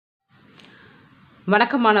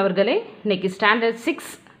வணக்கம் மாணவர்களே, இன்னைக்கு standard 6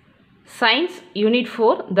 science unit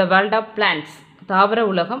 4 the world of plants தாவர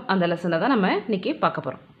உலகம் அந்த லெசனை தான் நம்ம இன்னைக்கு பார்க்க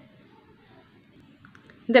போகிறோம்.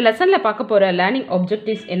 இந்த லெசனில் பார்க்க போகிற லேர்னிங்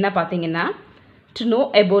ஆப்ஜெக்டிவ்ஸ் என்ன பார்த்தீங்கன்னா, to know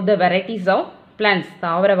about the varieties of plants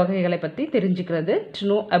தாவர வகைகளை பற்றி தெரிஞ்சுக்கிறது, to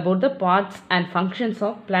know about the parts and functions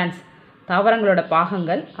of plants தாவரங்களோட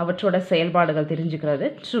பாகங்கள் அவற்றோட செயல்பாடுகள் தெரிஞ்சுக்கிறது,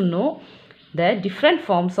 to know the different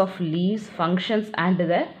forms of leaves functions and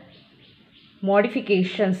the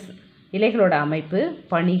modifications இலைகளோட அமைப்பு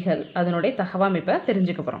பணிகள் அதனுடைய தகவமைப்பை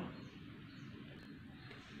தெரிஞ்சுக்க போகிறோம்.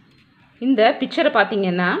 இந்த பிக்சரை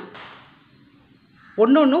பார்த்தீங்கன்னா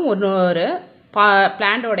ஒரு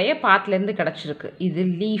பிளான்டோடைய பாட்லேருந்து கிடச்சிருக்கு. இது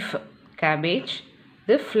லீஃப் கேபேஜ்,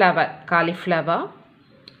 இது flower cauliflower,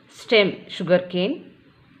 stem sugar cane,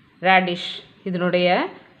 radish இதனுடைய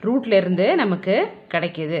ரூட்லேருந்து நமக்கு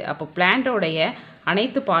கிடைக்கிது. அப்போ பிளான்டோடைய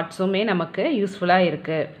அனைத்து பார்ட்ஸுமே நமக்கு யூஸ்ஃபுல்லாக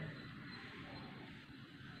இருக்குது.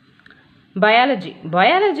 Biology.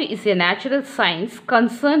 Biology is a natural science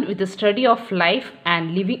concerned with the study of life and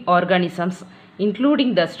living organisms,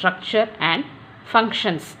 including the structure and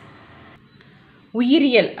functions.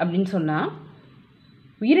 உயிரியல் அப்படின்னு சொன்னால்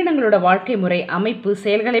உயிரினங்களோட வாழ்க்கை முறை அமைப்பு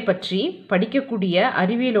செயல்களை பற்றி படிக்கக்கூடிய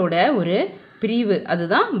அறிவியலோட ஒரு பிரிவு,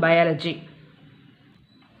 அதுதான் biology.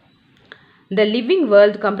 The living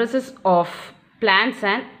world comprises of plants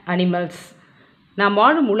and animals. நாம்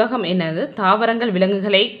வாழும் உலகம் என்னது? தாவரங்கள்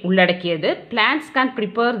விலங்குகளை உள்ளடக்கியது. Plants can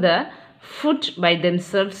prepare the food by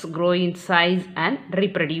themselves, grow in size and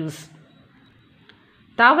reproduce.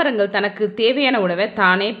 தாவரங்கள் தனக்கு தேவையான உணவை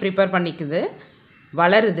தானே ப்ரிப்பேர் பண்ணிக்குது,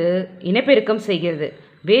 வளருது, இனப்பெருக்கம் செய்கிறது.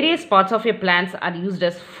 Various parts of a plants are used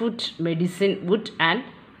as food, medicine, wood and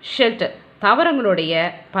shelter. தாவரங்களுடைய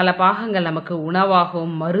பல பாகங்கள் நமக்கு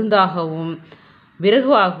உணவாகவும் மருந்தாகவும்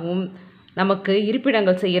விறகுவாகவும் நமக்கு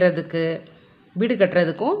இருப்பிடங்கள் செய்கிறதுக்கு வீடு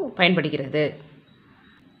கட்டுறதுக்கும் பயன்படுகிறது.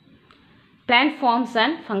 பிளான்ட் ஃபார்ம்ஸ்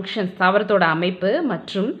அண்ட் ஃபங்க்ஷன்ஸ் தாவரத்தோட அமைப்பு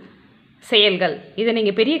மற்றும் செயல்கள். இதை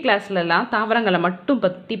நீங்கள் பெரிய கிளாஸ்லலாம் தாவரங்களை மட்டும்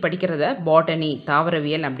பற்றி படிக்கிறத பாட்டனி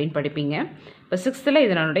தாவரவியல் அப்படின்னு படிப்பீங்க. இப்போ 6th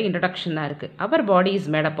இதனுடைய இன்ட்ரடக்ஷன் தான் இருக்குது. அவர் body is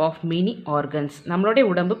made up of many organs. நம்மளுடைய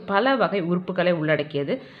உடம்பு பல வகை உறுப்புகளை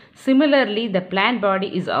உள்ளடக்கியது. Similarly the plant body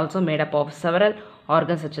is also made up of several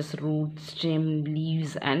organs such as root, stem,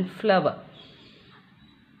 leaves and flower.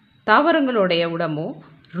 தாவரங்களுடைய உடம்பும்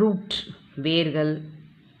ரூட் வேர்கள்,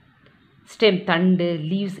 ஸ்டெம் தண்டு,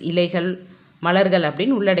 லீவ்ஸ் இலைகள், மலர்கள்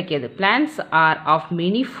அப்படின்னு உள்ளடக்கியது. Plants R of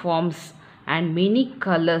many forms and many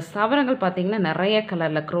colours. தாவரங்கள் பார்த்திங்கன்னா நிறைய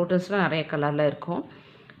கலரில், குரோட்டன்ஸ்லாம் நிறைய கலரில் இருக்கும்.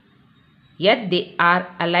 yet they are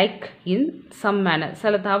alike in some manner.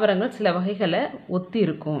 சில தாவரங்கள் சில வகைகளை ஒத்தி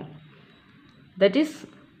இருக்கும். that is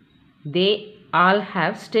they all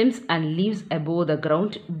have stems and leaves above the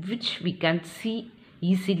ground which we can see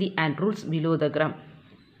easily and roots below the ground.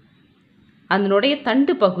 அதனுடைய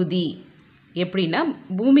தண்டு பகுதி எப்படின்னா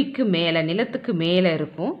பூமிக்கு மேலே நிலத்துக்கு மேலே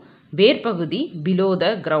இருக்கும், வேர் பகுதி below the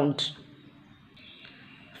ground.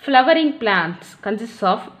 Flowering plants consists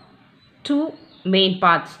of two main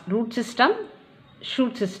parts, root system,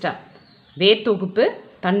 shoot system. வேர் தொகுப்பு,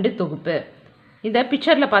 தண்டு தொகுப்பு. இந்த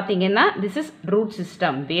பிக்சரில் பார்த்தீங்கன்னா this is root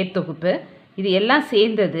system வேர் தொகுப்பு. இது எல்லாம்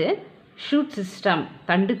சேர்ந்தது ஷூட் சிஸ்டம்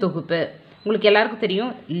தண்டு தொகுப்பு. உங்களுக்கு எல்லாருக்கும்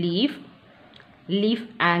தெரியும் leaf, leaf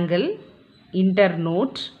angle,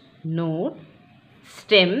 internode, note,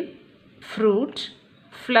 stem, fruit,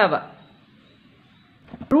 flower.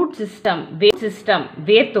 Root system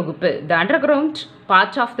வேர் தொகுப்பு. த underground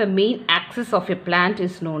part of the main axis of a plant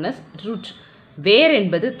is known as root. வேர்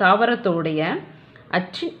என்பது தாவரத்தோடைய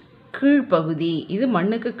அச்சின் கீழ்ப்பகுதி, இது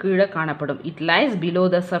மண்ணுக்கு கீழே காணப்படும். It lies below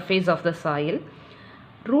the surface of the soil.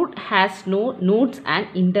 Root has no notes and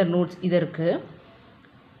internodes. இதற்கு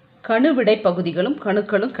கணுவிடை பகுதிகளும்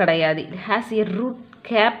கணுக்களும் கிடையாது. It has a root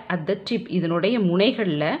gap at the tip. இதனுடைய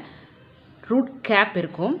முனைகளில் ரூட் கேப்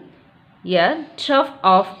இருக்கும். எ ட்ரஃப்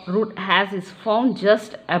of root has is found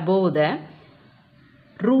just above the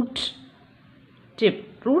root tip.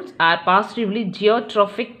 Roots R positively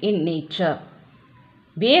ஜியோட்ரோஃபிக் in nature.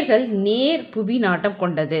 வேர்கள் நேர் புவி நாட்டம்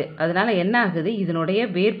கொண்டது. அதனால் என்ன ஆகுது, இதனுடைய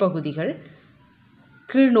வேர் பகுதிகள்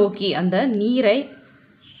கீழ் நோக்கி அந்த நீரை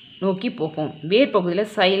நோக்கி போகும். வேர் பகுதியில்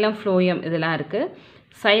சைலம், ஃப்ளோயம் இதெல்லாம் இருக்குது.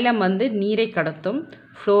 சைலம் வந்து நீரை கடத்தும்,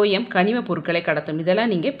 ஃப்ளோயம் கனிம பொருட்களை கடத்தும்.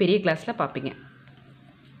 இதெல்லாம் நீங்கள் பெரிய கிளாஸில் பார்ப்பீங்க.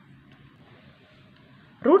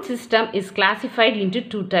 Root system is classified into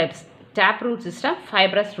 2 types, tape root system,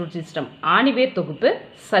 fibrous root system. ஆணிவேர் தொகுப்பு,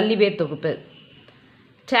 சல்லிவேர் தொகுப்பு.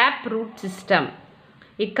 Tape root system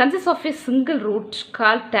it consist of a single root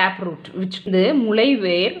call tape root which இது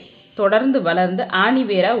முளைவேர் தொடர்ந்து வளர்ந்து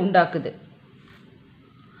ஆணிவேரா உண்டாக்குது.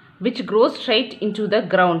 which grows straight into the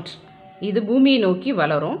ground. இது பூமியை நோக்கி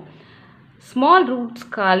வளரும். Small roots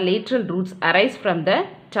called lateral roots arise from the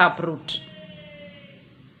top root.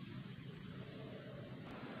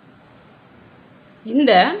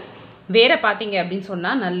 இந்த வேரை பார்த்தீங்க அப்படின்னு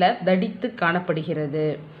சொன்னால் நல்ல தடித்து காணப்படுகிறது.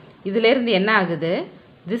 இதிலேருந்து என்ன ஆகுது,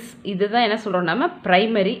 இதுதான் என்ன சொல்கிறோம், நம்ம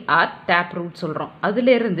ப்ரைமரி ஆர் டேப் ரூட் சொல்கிறோம்.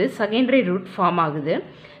 அதிலேருந்து செகண்டரி ரூட் ஃபார்ம் ஆகுது.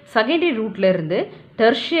 செகண்டரி ரூட்லேருந்து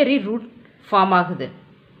டெர்ஷியரி ரூட் ஃபார்ம் ஆகுது.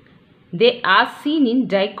 They are scene in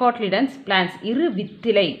dicotyledons plans. இரு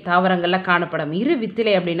வித்திலை தாவரங்களில் காணப்படும். இரு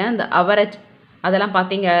வித்திலை அப்படின்னா இந்த அவரேஜ் அதெல்லாம்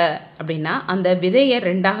பார்த்தீங்க அப்படின்னா அந்த விதையை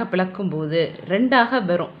ரெண்டாக பிளக்கும்போது ரெண்டாக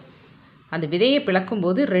வரும். அந்த விதையை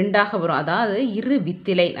பிளக்கும்போது ரெண்டாக வரும். அதாவது இரு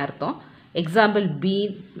வித்திலைன்னு அர்த்தம். Example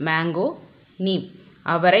been, mango, neem.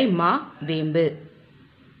 அவரை, மா, வேம்பு.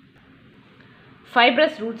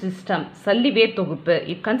 Fibrous root system, சல்லி வேர் தொகுப்பு.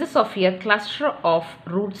 It consists of a cluster of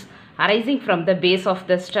roots arising from the base of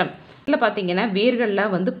the stem. இதில் பார்த்தீங்கன்னா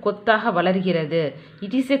வேர்கள்லாம் வந்து கொத்தாக வளர்கிறது.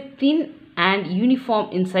 It is a thin and uniform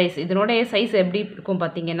in size. இதனுடைய சைஸ் எப்படி இருக்கும்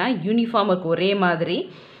பார்த்தீங்கன்னா யூனிஃபார்ம் இருக்கும், ஒரே மாதிரி.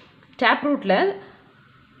 டேப் ரூட்டில்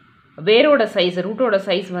வேரோட சைஸ், ரூட்டோட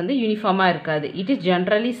சைஸ் வந்து யூனிஃபார்மாக இருக்காது. It is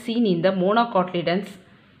generally scene in the மோனோகாட்லிடன்ஸ்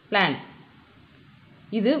plant.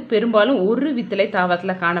 இது பெரும்பாலும் ஒரு வித்திலை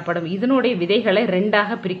தாவரத்தில் காணப்படும். இதனுடைய விதைகளை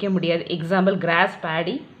ரெண்டாக பிரிக்க முடியாது. Example cross,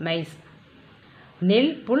 Bedi, mice.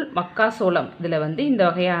 நெல், புல், மக்காசோளம். இதில் வந்து இந்த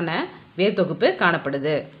வகையான வேர் தொகுப்பு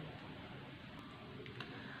காணப்படுது.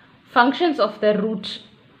 Functions of the root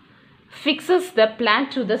fixes the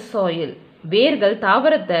plant to the soil. வேர்கள்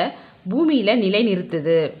தாவரத்தை பூமியில்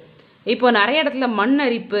நிலைநிறுத்துது. இப்போ நிறைய இடத்துல மண்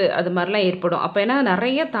அரிப்பு அது மாதிரிலாம் ஏற்படும். அப்போ என்ன,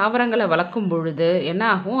 நிறைய தாவரங்களை வளர்க்கும் பொழுது என்ன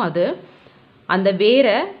ஆகும், அது அந்த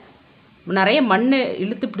வேரை நிறைய மண்ணை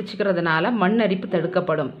இழுத்து பிடிச்சிக்கிறதுனால மண் அரிப்பு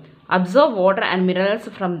தடுக்கப்படும். Absorb water and minerals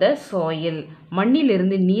from the soil.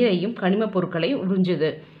 மண்ணிலிருந்து நீரையும் கனிம பொருட்களையும்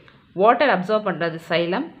உறிஞ்சுது. வாட்டர் அப்சர்வ் பண்ணுறது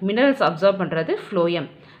சைலம், மினரல்ஸ் அப்சர்வ் பண்ணுறது phloem.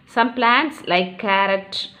 Some plants like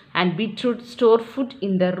carat and beetroot store food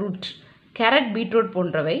in the root. Carrot, beetroot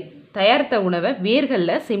போன்றவை தயாரித்த உணவை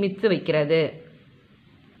வேர்களில் சேமித்து வைக்கிறது.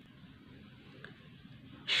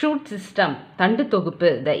 ஷூட் சிஸ்டம், தண்டு தொகுப்பு.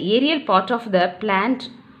 த Ariel part of the plant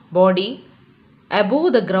body above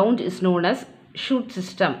the ground is known as shoot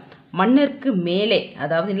system. மண்ணிற்கு மேலே,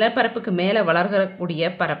 அதாவது நிலப்பரப்புக்கு மேலே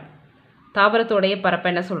வளர்கக்கூடிய தாவரத்தோடைய பரப்பை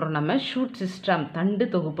என்ன சொல்கிறோம் நம்ம, ஷூட் சிஸ்டம், தண்டு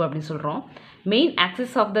தொகுப்பு அப்படின்னு சொல்கிறோம். Main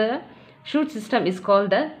axis of the shoot system is call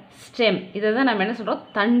the stem. இதை தான் நம்ம என்ன சொல்கிறோம்,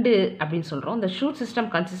 தண்டு அப்படின்னு சொல்கிறோம். The shoot system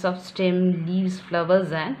consist of stem, leaves,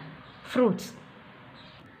 flowers and fruits.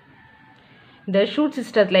 இந்த ஷூட்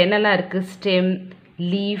சிஸ்டத்தில் என்னெல்லாம் இருக்குது, ஸ்டெம்,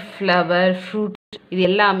 லீஃப், ஃப்ளவர், ஃப்ரூட், இது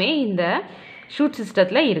எல்லாமே இந்த ஷூட்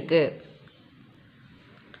சிஸ்டத்தில் இருக்குது.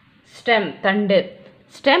 ஸ்டெம், தண்டு.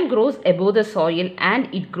 Stem cross above the soil and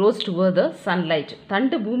it grows toward the sunlight.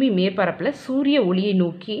 தண்டு பூமி மேற்பரப்பில் சூரிய ஒளியை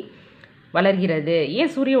நோக்கி வளர்கிறது.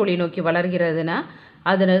 ஏன் சூரிய ஒளியை நோக்கி வளர்கிறதுனா,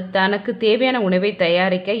 அது தனக்கு தேவையான உணவை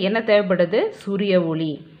தயாரிக்க என்ன தேவைப்படுது, சூரிய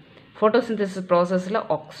ஒளி. ஃபோட்டோசிந்தசிஸ் ப்ராசஸில்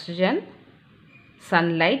ஆக்சிஜன்,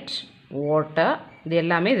 சன்லைட், வாட்டர், இது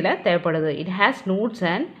எல்லாமே இதில் தேவைப்படுது. It has notes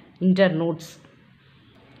and inter notes.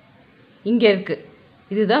 இங்கே இருக்குது,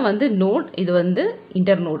 இதுதான் வந்து நோட், இது வந்து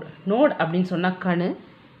இன்டர் நோட். நோட் அப்படின்னு சொன்னால் கணு,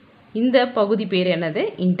 இந்த பகுதி பேர் என்னது,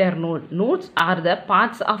 inter note. Notes R the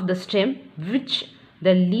parts of the stem which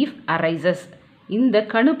the leaf arises. இந்த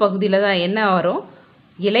கணு பகுதியில் தான் என்ன வரும்,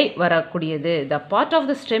 இலை வரக்கூடியது. The part of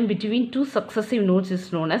the stem between two successive notes is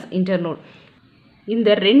known as inter note. இந்த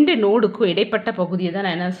ரெண்டு நோடுக்கும் இடைப்பட்ட பகுதியை தான்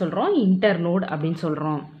நான் என்ன சொல்கிறோம், இன்டர் நோட் அப்படின்னு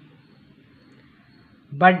சொல்கிறோம்.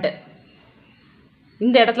 பட்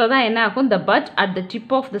இந்த இடத்துல தான் என்ன ஆகும், the but at the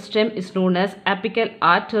tip of the stem is known as apical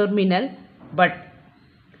R terminal but.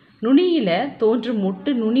 நுனியில் தோன்றும்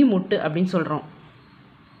மொட்டு நுனி மொட்டு அப்படின்னு சொல்கிறோம்.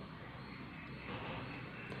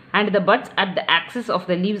 And the puts at the axis of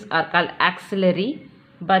the leaves R call auxiliary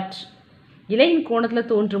but. இலையின் கோணத்தில்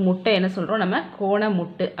தோன்றும் முட்டை என்ன சொல்கிறோம் நம்ம, கோண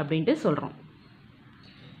முட்டு அப்படின்ட்டு சொல்கிறோம்.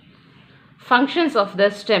 Functions of the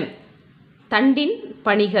stem. தண்டின்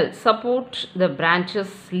பணிகள். Support the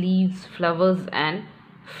branches, leaves, flowers and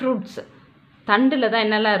fruits. தண்டில் தான்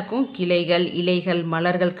என்னெல்லாம் இருக்கும், கிளைகள், இலைகள்,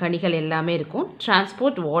 மலர்கள், கனிகள் எல்லாமே இருக்கும்.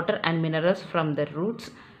 Transport water and minerals from the roots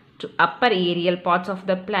to Appar Ariel parts of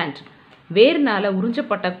the plant. வேர்னால்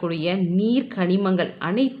உறிஞ்சப்படக்கூடிய நீர், கனிமங்கள்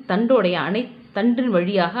தண்டின்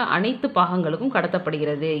வழியாக அனைத்து பாகங்களுக்கும்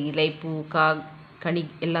கடத்தப்படுகிறது. இலை, பூ, கனி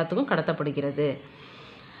எல்லாத்துக்கும் கடத்தப்படுகிறது.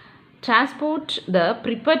 Transport the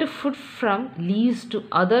prepared food from leaves to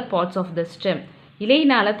other parts of the stem.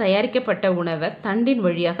 இலையினால் தயாரிக்கப்பட்ட உணவை தண்டின்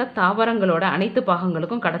வழியாக தாவரங்களோட அனைத்து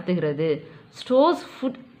பாகங்களுக்கும் கடத்துகிறது. Stores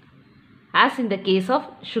food as in the case of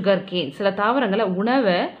sugar cane. சில தாவரங்களை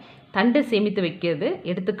உணவை தண்டு சேமித்து வைக்கிறது.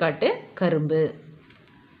 எடுத்துக்காட்டு கரும்பு.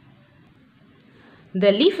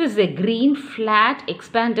 The leaf is a green, flat,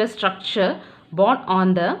 expanded structure borne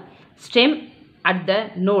on the stem at the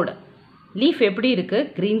node. Leaf எப்படி இருக்குது?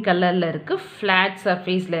 க்ரீன் கலரில் இருக்குது, ஃப்ளாட்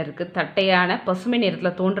சர்ஃபேஸில் இருக்குது, தட்டையான பசுமை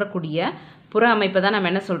நிறத்தில் தோன்றக்கூடிய புற அமைப்பை தான் நம்ம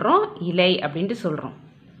என்ன சொல்கிறோம்? இலை அப்படின்ட்டு சொல்கிறோம்.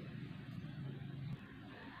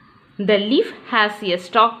 The leaf has a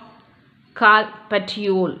stalk called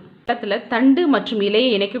petiole. பக்கத்தில் தண்டு மற்றும்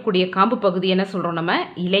இலையை இணைக்கக்கூடிய காம்பு பகுதி என்ன சொல்கிறோம்? நம்ம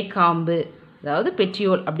இலைக்காம்பு, அதாவது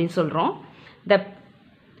petiole அப்படின்னு சொல்கிறோம். The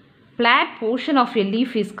flat portion of a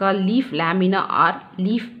leaf is called leaf lamina or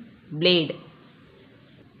leaf blade.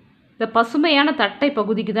 இந்த பசுமையான தட்டை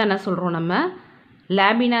பகுதிக்கு தான் என்ன சொல்கிறோம்? நம்ம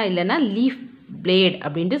லேமினா இல்லைன்னா லீஃப் பிளேட்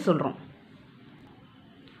அப்படின்ட்டு சொல்கிறோம்.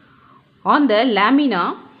 On the lamina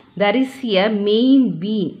there is a main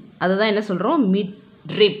vein. அதுதான் என்ன சொல்கிறோம்?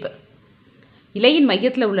 மிட்ரிப். இலையின்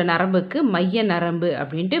மையத்தில் உள்ள நரம்புக்கு மைய நரம்பு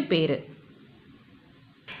அப்படின்ட்டு பேர்.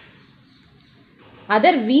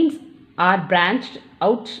 Other veins are branched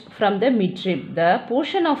out from the midrib. The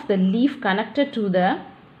portion of the leaf connected to the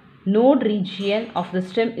node region of the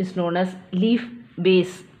stem is known as leaf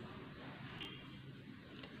base.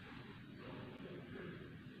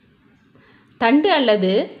 தண்டு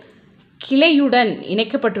அல்லது கிளையுடன்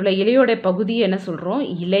இணைக்கப்பட்டுள்ள இலையோட பகுதி என்ன சொல்கிறோம்?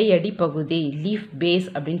 இலையடி பகுதி, லீஃப் பேஸ்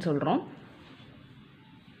அப்படின்னு சொல்கிறோம்.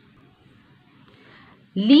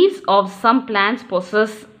 Leaves of some plants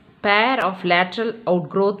possess pair of lateral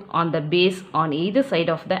outgrowth on the base on either side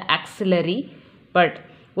of the axillary bud.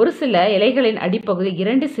 ஒரு சில இலைகளின் அடிப்பகுதி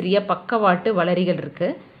 2 சிறிய பக்கவாட்டு வளரிகள்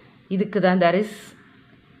இருக்குது. இதுக்கு தான்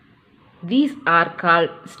these are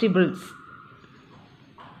called stipules.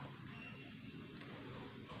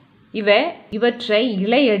 இவற்றை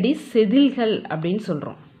இலையடி செதில்கள் அப்படின்னு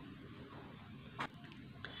சொல்கிறோம்.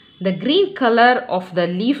 The green color of the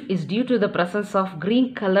leaf is due to the presence of green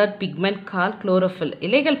colored pigment called chlorophyll.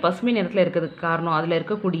 இலைகள் பசுமை நிறத்தில் இருக்கிறதுக்கு காரணம் அதில்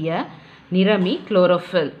இருக்கக்கூடிய நிறமி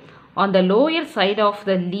chlorophyll. On the lower side of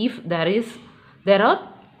the leaf there are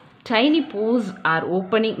tiny pores are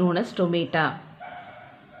opening known as stomata.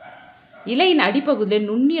 இலையின் அடிப்பகுதியில்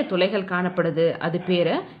நுண்ணிய துளைகள் காணப்படுது, அது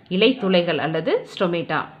பேர் இலை துளைகள் அல்லது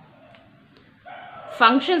stomata.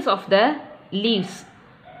 Functions of the leaves.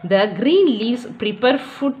 The green leaves prepare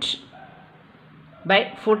food by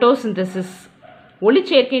photosynthesis.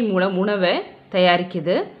 ஒளிச்சேர்க்கையின் மூலம் உணவை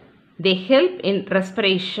தயாரிக்குது. They help in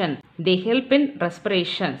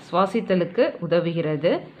respiration. சுவாசித்தலுக்கு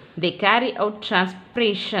உதவுகிறது. They carry out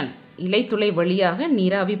transpiration. இலைத்துளை வழியாக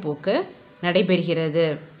நீராவி போக்கு நடைபெறுகிறது.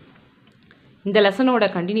 இந்த லெசனோட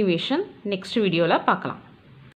கண்டினியூவேஷன் நெக்ஸ்ட் வீடியோவில் பார்க்கலாம்.